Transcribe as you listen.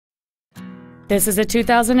This is a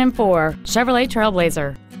 2004 Chevrolet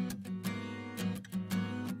Trailblazer.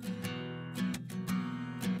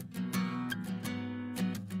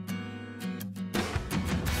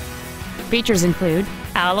 Features include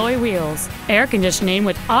alloy wheels, air conditioning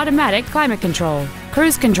with automatic climate control,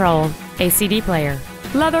 cruise control, a CD player,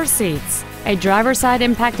 leather seats, a driver's side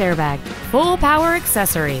impact airbag, full power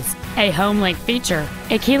accessories, a home link feature,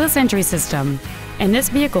 a keyless entry system, and this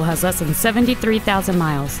vehicle has less than 73,000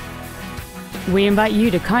 miles. We invite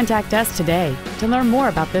you to contact us today to learn more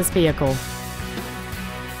about this vehicle.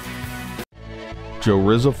 Joe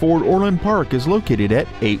Rizza Ford Orland Park is located at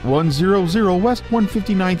 8100 West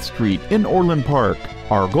 159th Street in Orland Park.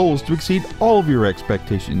 Our goal is to exceed all of your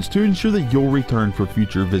expectations to ensure that you'll return for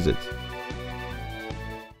future visits.